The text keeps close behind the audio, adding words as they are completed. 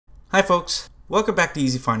Hi folks, welcome back to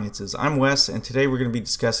Easy Finances. I'm Wes and today we're going to be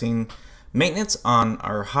discussing maintenance on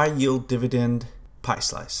our high yield dividend pie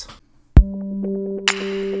slice.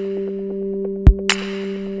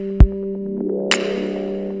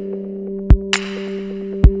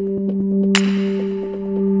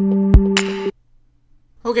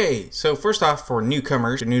 Okay, so first off, for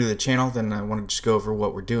newcomers, if you're new to the channel, then I want to just go over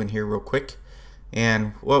what we're doing here real quick.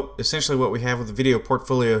 And essentially what we have with the video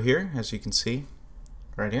portfolio here, as you can see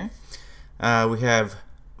right here. We have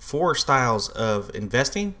 4 styles of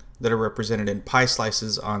investing that are represented in pie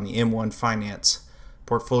slices on the M1 Finance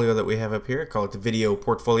portfolio that we have up here. I call it the video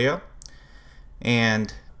portfolio.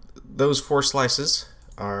 And those 4 slices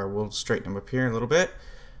are, we'll straighten them up here a little bit.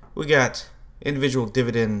 We got individual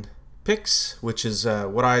dividend picks, which is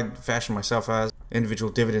what I fashion myself as,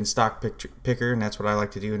 individual dividend stock picker, and that's what I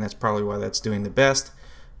like to do, and that's probably why that's doing the best.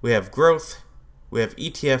 We have growth, we have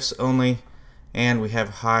ETFs only, and we have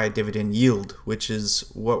high dividend yield, which is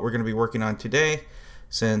what we're going to be working on today,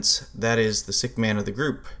 since that is the sick man of the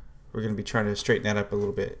group. We're going to be trying to straighten that up a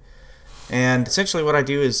little bit. And essentially what I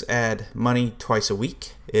do is add money twice a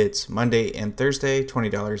week. It's Monday and Thursday,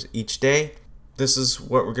 $20 each day. This is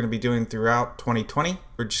what we're going to be doing throughout 2020.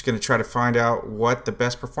 We're just going to try to find out what the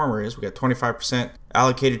best performer is. We got 25%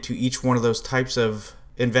 allocated to each one of those types of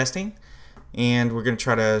investing. And we're going to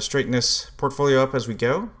try to straighten this portfolio up as we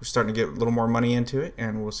go. We're starting to get a little more money into it,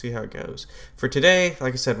 and we'll see how it goes. For today,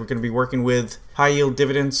 like I said, we're going to be working with high yield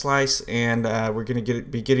dividend slice, and we're going to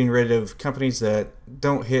be getting rid of companies that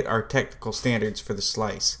don't hit our technical standards for the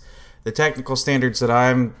slice. The technical standards that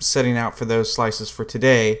I'm setting out for those slices for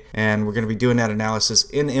today, and we're going to be doing that analysis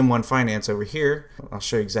in M1 Finance over here. I'll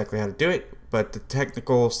show you exactly how to do it, but the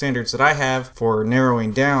technical standards that I have for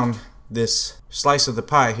narrowing down this slice of the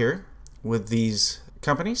pie here with these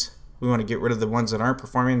companies, we want to get rid of the ones that aren't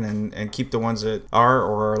performing and keep the ones that are,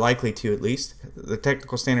 or are likely to at least. The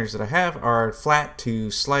technical standards that I have are flat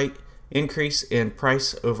to slight increase in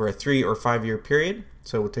price over a 3 or 5 year period.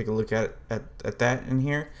 So we'll take a look at that in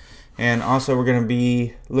here. And also we're going to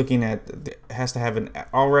be looking at, it has to have an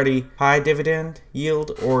already high dividend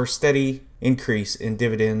yield or steady increase in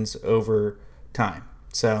dividends over time.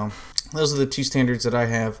 So those are the 2 standards that I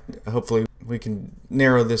have. Hopefully we can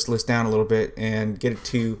narrow this list down a little bit and get it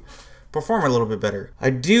to perform a little bit better. I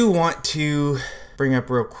do want to bring up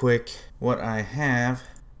real quick what I have.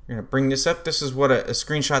 I'm going to bring this up. This is what a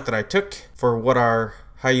screenshot that I took for what our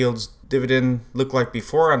high yields dividend looked like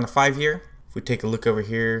before on the 5 year. If we take a look over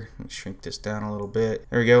here, let me shrink this down a little bit.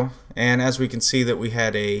 There we go. And as we can see that we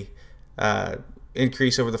had a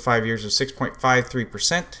increase over the 5 years of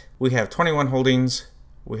 6.53%. We have 21 holdings.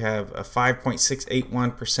 We have a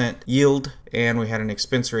 5.681% yield, and we had an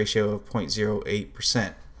expense ratio of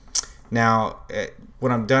 0.08%. Now,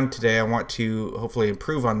 when I'm done today, I want to hopefully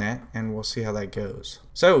improve on that, and we'll see how that goes.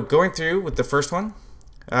 So, going through with the first one,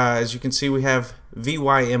 as you can see, we have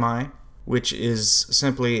VYMI, which is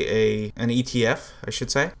simply an ETF, I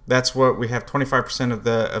should say. That's what we have 25%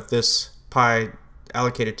 of this pie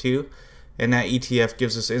allocated to, and that ETF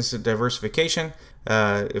gives us instant diversification.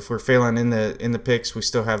 If we're failing in the picks, we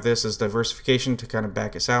still have this as diversification to kind of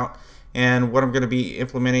back us out. And what I'm going to be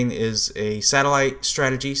implementing is a satellite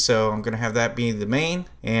strategy, so I'm going to have that be the main,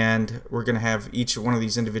 and we're going to have each one of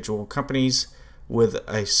these individual companies with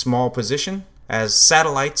a small position as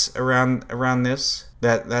satellites around this.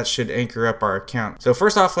 That should anchor up our account. So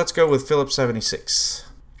first off, let's go with Phillips 76.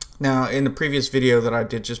 Now, in the previous video that I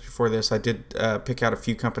did just before this, I did pick out a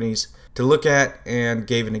few companies to look at and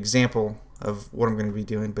gave an example of what I'm going to be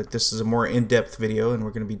doing, but this is a more in-depth video and we're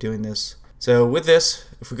going to be doing this. So with this,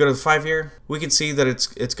 if we go to the 5 year, we can see that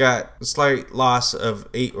it's got a slight loss of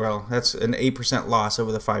 8, well, that's an 8% loss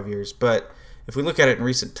over the 5 years. But if we look at it in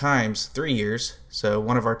recent times, 3 years, so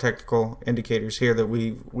one of our technical indicators here that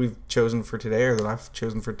we've chosen for today, or that I've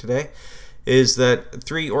chosen for today, is that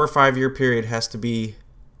 3 or 5 year period has to be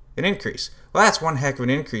an increase. Well, that's one heck of an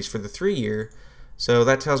increase for the 3 year. So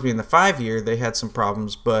that tells me in the 5 year they had some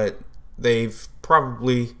problems, but they've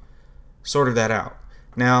probably sorted that out.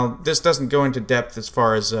 Now, this doesn't go into depth as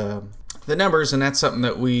far as the numbers, and that's something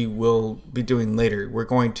that we will be doing later. We're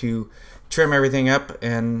going to trim everything up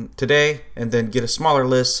today and then get a smaller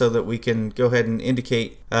list so that we can go ahead and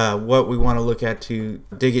indicate what we want to look at to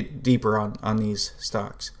dig it deeper on these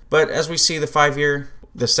stocks. But as we see the 5 year,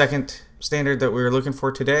 the second standard that we were looking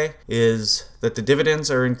for today is that the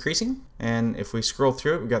dividends are increasing. And if we scroll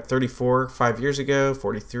through it, we got 34 5 years ago,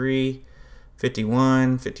 43,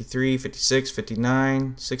 51, 53, 56,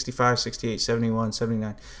 59, 65, 68, 71,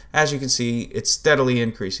 79. As you can see, it's steadily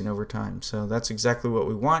increasing over time. So that's exactly what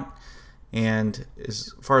we want. And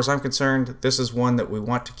as far as I'm concerned, this is one that we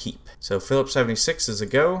want to keep. So Phillips 76 is a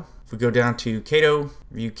go. If we go down to Cato,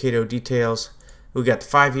 view Cato details, we got the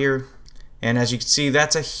 5-year. And as you can see,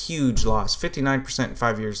 that's a huge loss. 59% in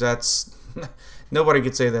 5 years. That's nobody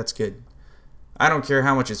could say that's good. I don't care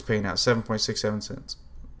how much it's paying out, 7.67 cents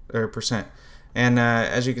or percent. And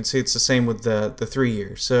as you can see, it's the same with the 3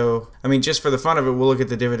 year. So, I mean, just for the fun of it, we'll look at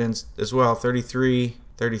the dividends as well. 33,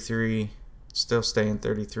 33, still staying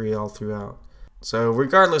 33 all throughout. So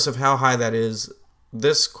regardless of how high that is,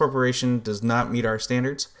 this corporation does not meet our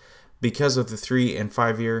standards because of the 3 and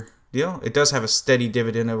 5 year deal. It does have a steady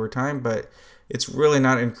dividend over time, but it's really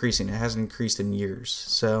not increasing. It hasn't increased in years.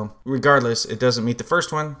 So regardless, it doesn't meet the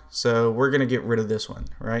first one. So we're going to get rid of this one,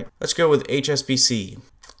 right? Let's go with HSBC.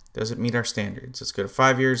 Does it meet our standards? Let's go to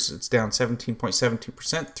 5 years. It's down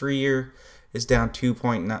 17.72%. 3 year is down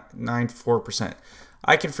 2.94%.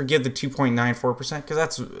 I can forgive the 2.94% because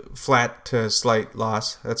that's flat to slight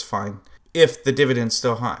loss. That's fine if the dividend's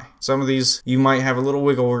still high. Some of these you might have a little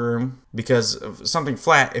wiggle room because of something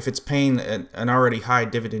flat. If it's paying an already high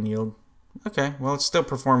dividend yield, okay, well, it's still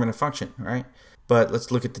performing a function, right? But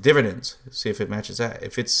let's look at the dividends, see if it matches that.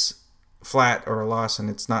 If it's flat or a loss and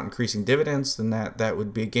it's not increasing dividends, then that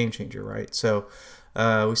would be a game changer, right? So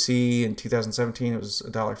we see in 2017 it was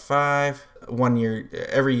 $1.05. 1 year,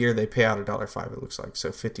 every year they pay out $1.05, it looks like.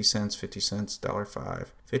 So 50 cents, 50 cents, $1.05,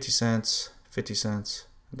 50 cents, 50 cents,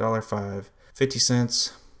 $1.05, 50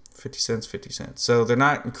 cents, 50 cents, 50 cents. So they're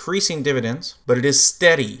not increasing dividends, but it is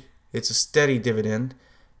steady. It's a steady dividend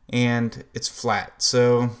and it's flat.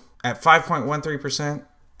 So at 5.13%,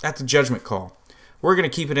 that's a judgment call. We're going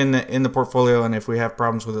to keep it in the portfolio, and if we have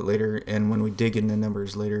problems with it later, and when we dig into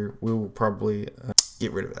numbers later, we will probably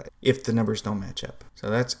get rid of that if the numbers don't match up.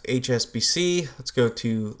 So that's HSBC. Let's go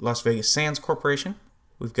to Las Vegas Sands Corporation.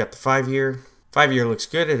 We've got the 5 year. 5 year looks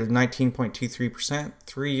good at 19.23%.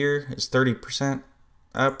 3 year is 30%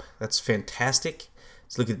 up. That's fantastic.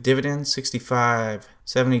 Let's look at the dividends. 65,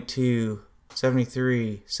 72,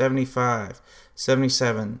 73, 75,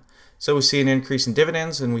 77. So we see an increase in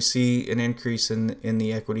dividends and we see an increase in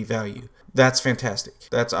the equity value. That's fantastic.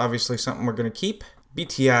 That's obviously something we're going to keep.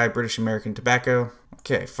 BTI, British American Tobacco.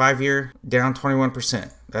 Okay, 5 year, down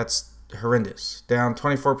 21%. That's horrendous. Down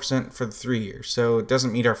 24% for the 3 years. So it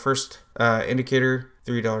doesn't meet our first indicator.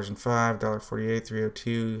 $3.05, $1.48,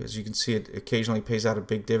 $3.02. As you can see, it occasionally pays out a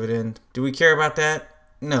big dividend. Do we care about that?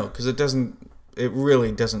 No, because it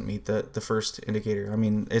really doesn't meet the first indicator. I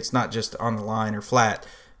mean, it's not just on the line or flat.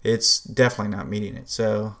 It's definitely not meeting it.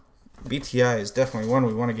 So BTI is definitely one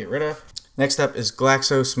we want to get rid of. Next up is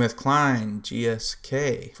GlaxoSmithKline,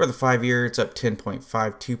 GSK. For the 5 year, it's up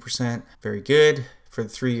 10.52%. Very good. For the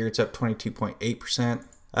 3 year, it's up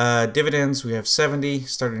 22.8%. Dividends, we have 70,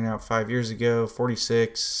 starting out 5 years ago,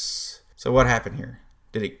 46. So what happened here?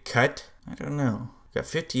 Did it cut? I don't know. Got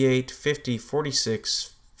 58, 50,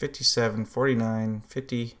 46, 57, 49,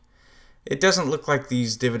 50. It doesn't look like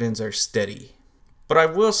these dividends are steady. But I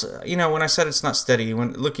will say, you know, when I said it's not steady,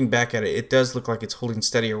 when looking back at it, it does look like it's holding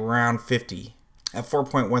steady around 50. At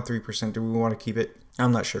 4.13%, do we want to keep it?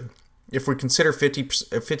 I'm not sure. If we consider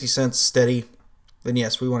 50 cents steady, then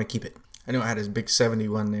yes, we want to keep it. I know it had a big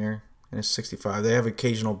 71 there and a 65. They have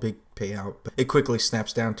occasional big payout, but it quickly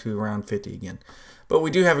snaps down to around 50 again. But we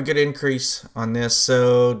do have a good increase on this,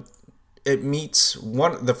 so it meets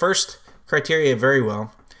the first criteria very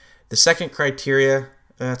well. The second criteria,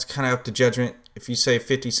 that's kind of up to judgment. If you say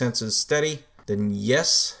 50 cents is steady, then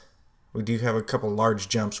yes, we do have a couple large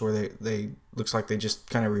jumps where they looks like they just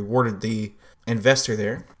kind of rewarded the investor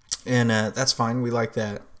there, and that's fine. We like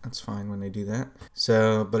that. That's fine when they do that.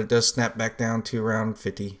 So, but it does snap back down to around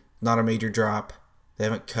 50. Not a major drop. They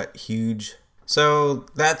haven't cut huge. So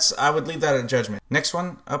I would leave that at judgment. Next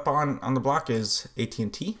one up on the block is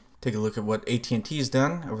AT&T. Take a look at what AT&T has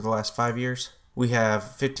done over the last 5 years. We have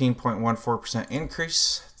 15.14%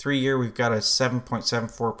 increase. 3 year, we've got a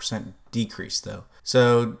 7.74% decrease though.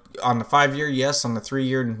 So on the 5 year, yes. On the 3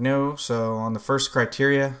 year, no. So on the first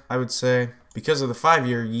criteria, I would say because of the 5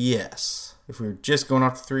 year, yes. If we were just going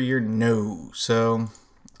off the 3 year, no. So,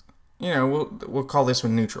 you know, we'll call this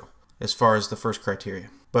one neutral as far as the first criteria.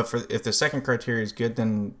 But if the second criteria is good,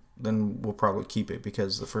 then we'll probably keep it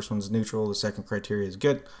because the first one's neutral, the second criteria is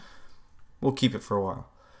good. We'll keep it for a while.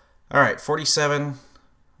 All right, 47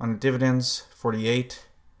 on the dividends, 48,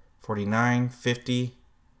 49, 50,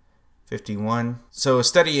 51. So a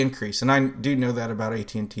steady increase, and I do know that about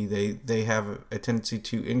AT&T. They have a tendency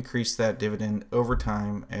to increase that dividend over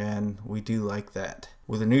time, and we do like that.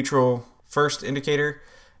 With a neutral first indicator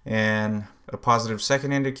and a positive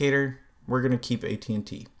second indicator, we're going to keep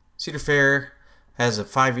AT&T. Cedar Fair Has a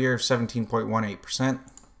 5-year of 17.18%.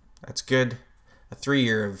 That's good. A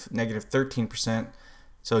 3-year of negative 13%.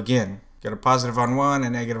 So again, got a positive on one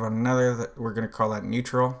and negative on another. That we're going to call that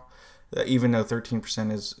neutral. Even though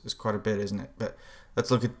 13% is quite a bit, isn't it? But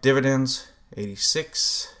let's look at dividends.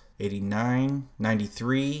 86, 89,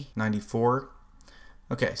 93, 94.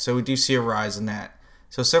 Okay, so we do see a rise in that.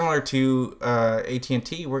 So similar to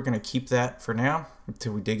AT&T, we're going to keep that for now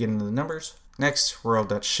until we dig into the numbers. Next, Royal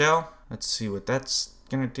Dutch Shell. Let's see what that's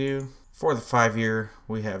going to do. For the 5-year,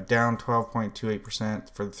 we have down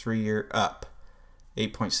 12.28%. For the 3-year, up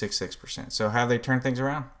 8.66%. So have they turned things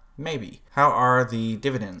around? Maybe. How are the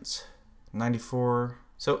dividends? 94.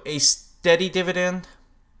 So a steady dividend.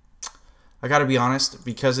 I got to be honest,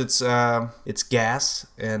 because it's gas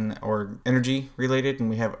and or energy related, and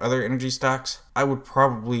we have other energy stocks. I would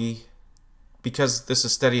probably, because this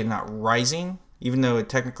is steady and not rising, even though it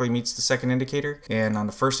technically meets the second indicator, and on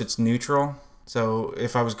the first it's neutral. So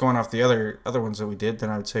if I was going off the other ones that we did, then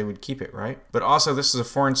I would say we'd keep it, right? But also, this is a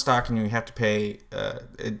foreign stock, and you have to pay.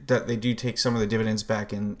 They do take some of the dividends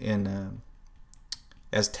back in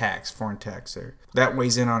as tax, foreign tax. There, that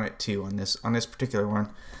weighs in on it too. On this particular one,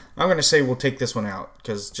 I'm going to say we'll take this one out,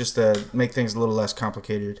 because just to make things a little less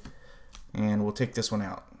complicated, and we'll take this one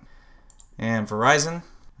out. And Verizon,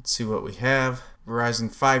 let's see what we have.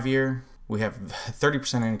 Verizon 5-year, we have a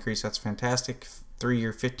 30% increase. That's fantastic.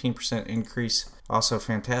 3-year 15% increase, also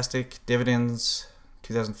fantastic. Dividends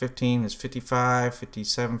 2015 is 55,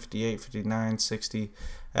 57, 58, 59, 60.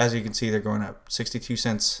 As you can see, they're going up 62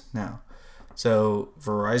 cents now. So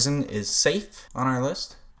Verizon is safe on our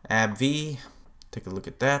list. AbbVie, take a look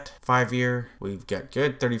at that. 5-year, we've got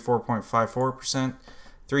good, 34.54%.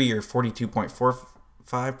 3-year,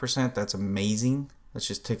 42.45%. That's amazing. Let's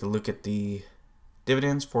just take a look at the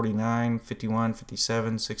dividends. 49, 51,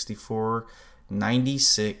 57, 64,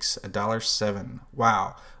 96, $1.07.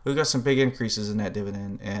 Wow, we've got some big increases in that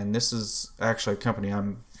dividend, and this is actually a company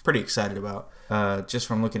I'm pretty excited about just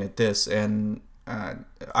from looking at this. And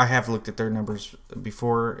I have looked at their numbers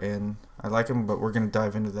before, and I like them, but we're going to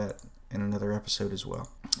dive into that in another episode as well.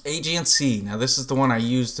 AGNC. Now, this is the one I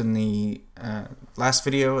used in the last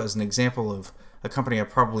video as an example of a company I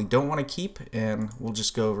probably don't want to keep, and we'll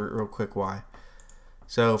just go over it real quick why.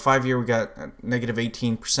 So 5-year, we got negative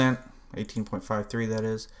 18%, 18.53 that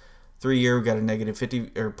is. 3-year, we got a negative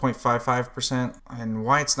 50 or 0.55%. And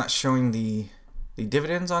why it's not showing the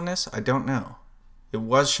dividends on this, I don't know. It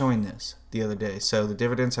was showing this the other day, so the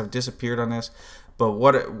dividends have disappeared on this. But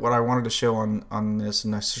what I wanted to show on this,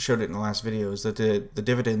 and I showed it in the last video, is that the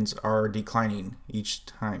dividends are declining each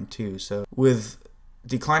time too. So with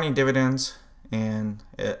declining dividends and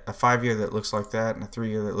a 5-year that looks like that and a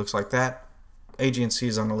 3-year that looks like that, AGNC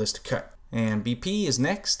is on the list to cut. And BP is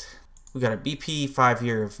next. We got a BP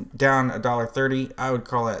 5-year of down $1.30. I would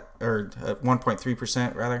call that, or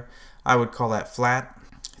 1.3% rather. I would call that flat.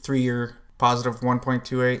 3-year positive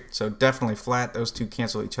 1.28, so definitely flat. Those two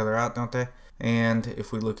cancel each other out, don't they? And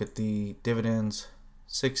if we look at the dividends,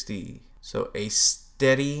 60. So a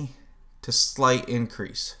steady to slight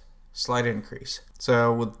increase. Slight increase.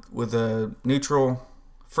 So with a neutral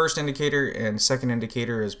first indicator and second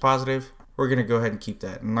indicator is positive, we're going to go ahead and keep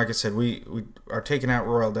that. And like I said, we are taking out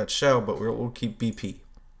Royal Dutch Shell, but we'll keep BP.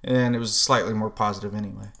 And it was slightly more positive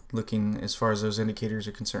anyway, looking as far as those indicators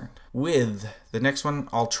are concerned. With the next one,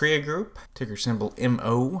 Altria Group, ticker symbol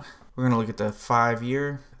MO. We're going to look at the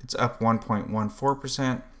 5-year. It's up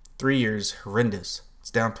 1.14%. 3 years, horrendous. It's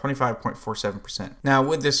down 25.47%. Now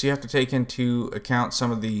with this, you have to take into account some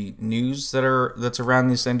of the news that's around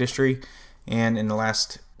this industry. And in the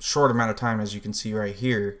last short amount of time, as you can see right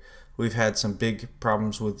here, we've had some big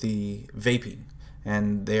problems with the vaping.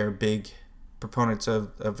 And they are big proponents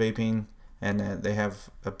of vaping, and they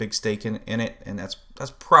have a big stake in it, and that's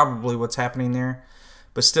probably what's happening there.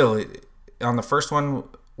 But still, on the first one,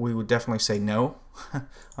 we would definitely say no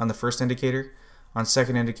on the first indicator. On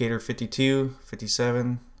second indicator, 52,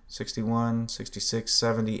 57, 61, 66,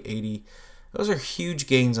 70, 80. Those are huge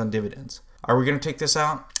gains on dividends. Are we going to take this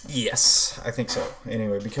out? Yes, I think so.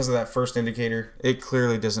 Anyway, because of that first indicator, it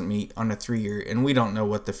clearly doesn't meet on a 3-year, and we don't know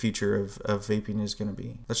what the future of vaping is going to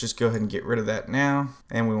be. Let's just go ahead and get rid of that now,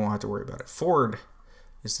 and we won't have to worry about it. Ford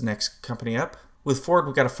is the next company up. With Ford,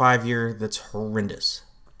 we've got a 5-year that's horrendous,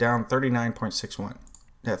 down 39.61.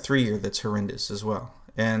 That 3-year that's horrendous as well.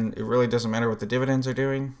 And it really doesn't matter what the dividends are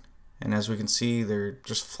doing. And as we can see, they're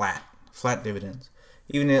just flat dividends.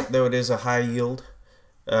 Even though it is a high yield,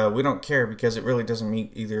 we don't care because it really doesn't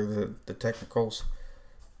meet either the technicals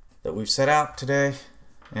that we've set out today.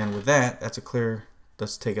 And with that, that's a clear,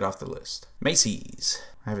 let's take it off the list. Macy's.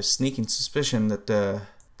 I have a sneaking suspicion that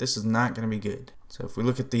this is not going to be good. So if we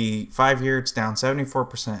look at the 5-year, it's down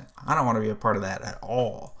 74%. I don't want to be a part of that at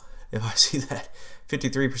all. If I see that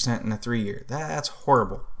 53% in a 3-year, that's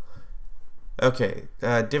horrible. Okay,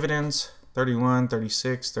 dividends 31,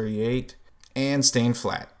 36, 38, and staying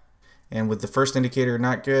flat. And with the first indicator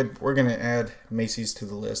not good, we're going to add Macy's to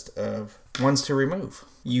the list of ones to remove.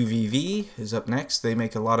 UVV is up next. They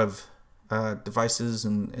make a lot of devices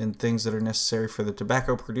and things that are necessary for the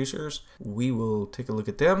tobacco producers. We will take a look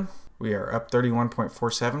at them. We are up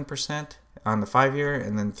 31.47% on the 5-year,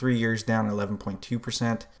 and then 3 years down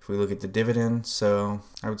 11.2% if we look at the dividend. So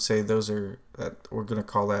I would say those are, we're going to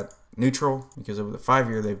call that neutral, because over the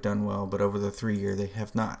 5-year they've done well, but over the 3-year they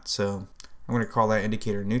have not. So I'm going to call that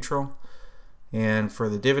indicator neutral. And for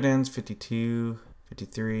the dividends, 52,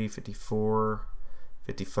 53, 54,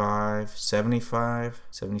 55, 75,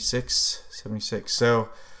 76, 76. So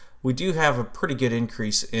we do have a pretty good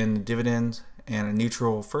increase in the dividends and a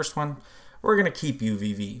neutral first one. We're going to keep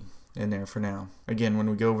UVV in there for now. Again, when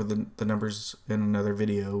we go over the numbers in another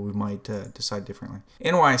video, we might decide differently.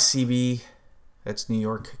 NYCB, that's New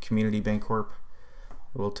York Community Bancorp.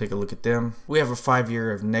 We'll take a look at them. We have a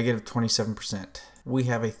 5-year of negative 27%. We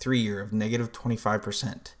have a 3-year of negative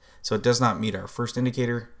 25%. So it does not meet our first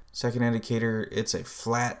indicator. Second indicator, it's a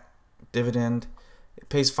flat dividend. It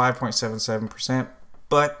pays 5.77%,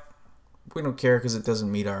 but we don't care because it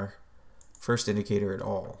doesn't meet our first indicator at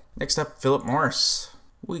all. Next up, Philip Morris.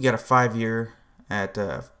 We got a 5-year at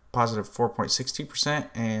positive 4.62%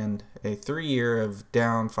 and a 3-year of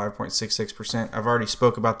down 5.66%. I've already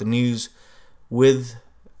spoke about the news with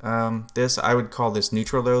this. I would call this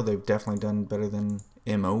neutral though. They've definitely done better than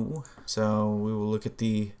MO. So we will look at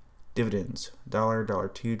the dividends. $1,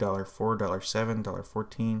 $2, $4, $7,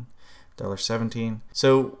 $14, $17.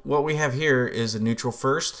 So what we have here is a neutral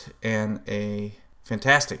first and a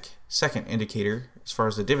fantastic second indicator as far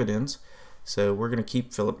as the dividends. So we're going to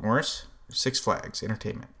keep Philip Morris. Six Flags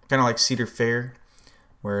Entertainment. Kind of like Cedar Fair,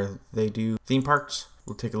 where they do theme parks.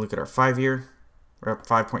 We'll take a look at our 5-year. We're up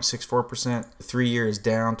 5.64%. The 3-year is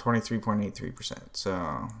down 23.83%. So,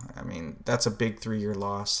 I mean, that's a big 3-year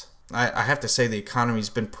loss. I have to say the economy's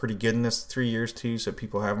been pretty good in this 3 years too, so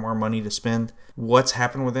people have more money to spend. What's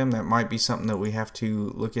happened with them? That might be something that we have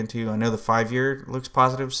to look into. I know the 5-year looks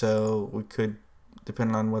positive, so we could,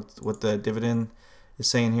 depending on what the dividend is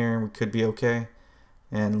saying here, we could be okay.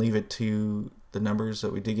 And leave it to the numbers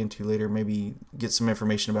that we dig into later. Maybe get some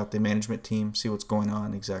information about the management team, see what's going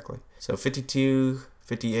on exactly. So 52,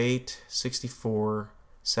 58, 64,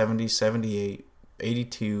 70, 78,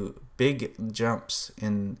 82, big jumps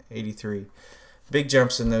in 83. Big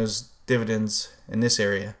jumps in those dividends in this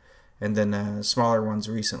area, and then smaller ones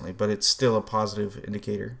recently, but it's still a positive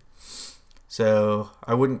indicator. So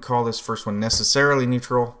I wouldn't call this first one necessarily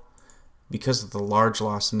neutral because of the large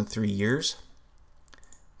loss in the 3 years.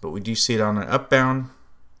 But we do see it on an upbound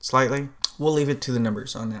slightly. We'll leave it to the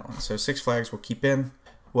numbers on that one. So Six Flags we'll keep in.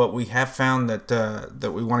 What we have found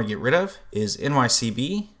that we want to get rid of is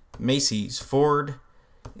NYCB, Macy's, Ford,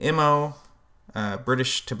 MO,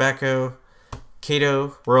 British Tobacco,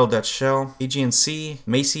 Cato, Royal Dutch Shell, AG&C,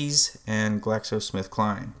 Macy's, and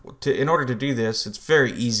GlaxoSmithKline. In order to do this, it's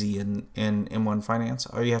very easy in M1 Finance.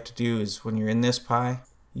 All you have to do is when you're in this pie,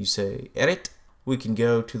 you say edit. We can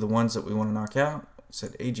go to the ones that we want to knock out.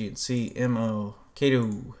 Said AG&C, MO,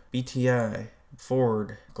 Cato, BTI,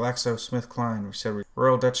 Ford, GlaxoSmithKline. We said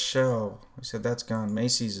Royal Dutch Shell. We said that's gone.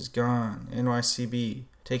 Macy's is gone. NYCB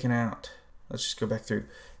taken out. Let's just go back through.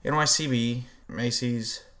 NYCB,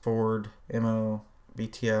 Macy's, Ford, MO,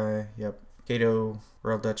 BTI, yep. Cato,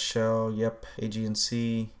 Royal Dutch Shell, yep.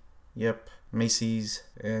 AG&C, yep. Macy's,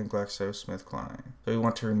 and GlaxoSmithKline. So we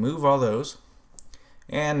want to remove all those.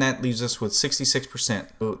 And that leaves us with 66%.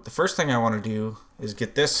 So the first thing I want to do is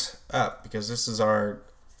get this up, because this is our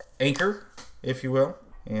anchor, if you will.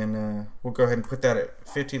 And we'll go ahead and put that at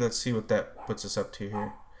 50. Let's see what that puts us up to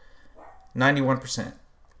here. 91%.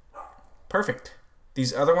 Perfect.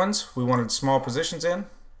 These other ones, we wanted small positions in.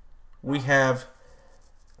 We have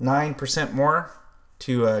 9% more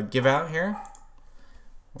to give out here.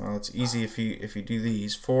 Well, it's easy if you do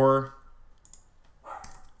these. 4,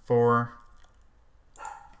 4,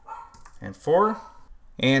 and 4,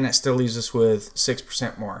 and that still leaves us with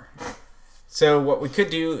 6% more. So what we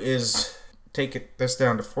could do is take this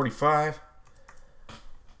down to 45.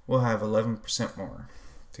 We'll have 11% more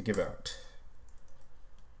to give out.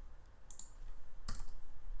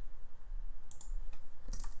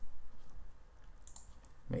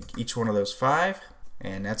 Make each one of those 5,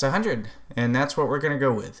 and that's 100, and that's what we're going to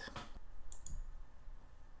go with.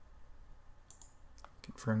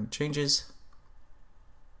 Confirm the changes.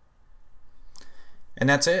 And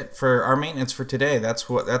that's it for our maintenance for today.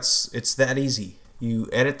 It's that easy. You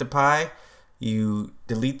edit the pie, you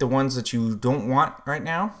delete the ones that you don't want right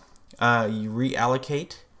now, you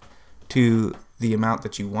reallocate to the amount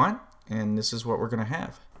that you want, and this is what we're going to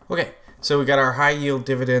have. Okay, so we got our high yield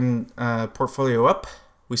dividend portfolio up.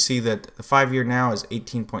 We see that the 5-year now is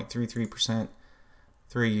 18.33%,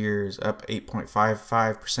 3 years up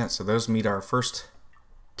 8.55%. So those meet our first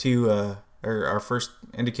two, or our first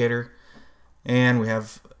indicator. And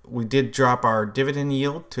we did drop our dividend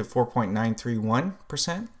yield to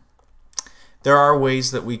 4.931%. There are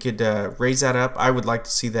ways that we could raise that up. I would like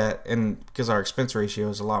to see that, and because our expense ratio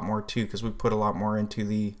is a lot more too, because we put a lot more into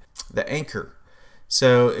the anchor.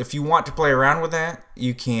 So if you want to play around with that,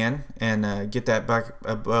 you can, and get that back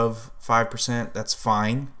above 5%. That's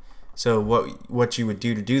fine. So what you would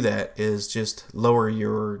do to do that is just lower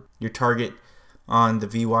your target on the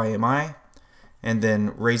VYMI, and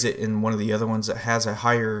then raise it in one of the other ones that has a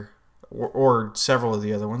higher, or several of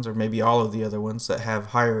the other ones, or maybe all of the other ones that have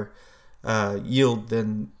higher yield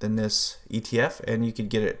than this ETF, and you could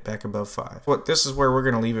get it back above 5. This is where we're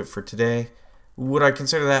going to leave it for today. Would I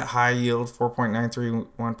consider that high yield,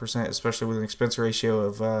 4.931%, especially with an expense ratio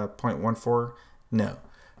of 0.14? No.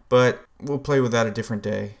 But we'll play with that a different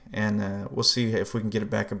day, and we'll see if we can get it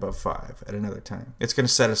back above 5 at another time. It's going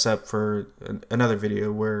to set us up for another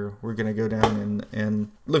video where we're going to go down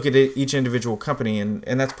and look at each individual company, and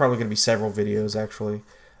that's probably going to be several videos actually.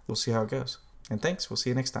 We'll see how it goes. And thanks. We'll see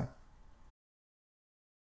you next time.